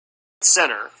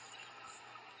center.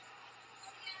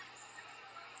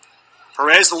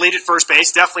 Perez the lead at first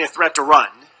base, definitely a threat to run.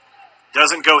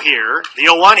 Doesn't go here. The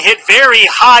 0-1 hit very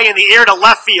high in the air to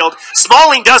left field.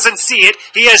 Smalling doesn't see it.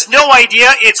 He has no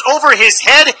idea. It's over his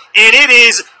head, and it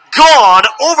is gone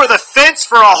over the fence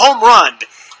for a home run.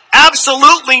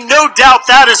 Absolutely no doubt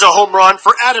that is a home run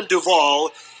for Adam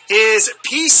Duvall. His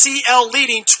PCL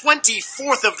leading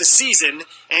 24th of the season,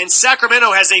 and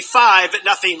Sacramento has a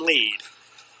 5-0 lead.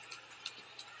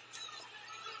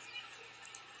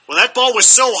 Well, that ball was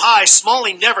so high,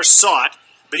 Smalling never saw it.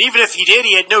 But even if he did,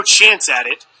 he had no chance at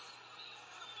it.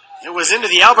 It was into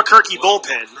the Albuquerque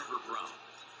bullpen.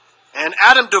 And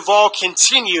Adam Duvall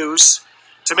continues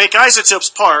to make Isotopes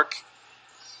Park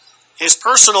his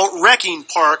personal wrecking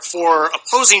park for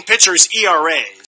opposing pitchers' ERAs.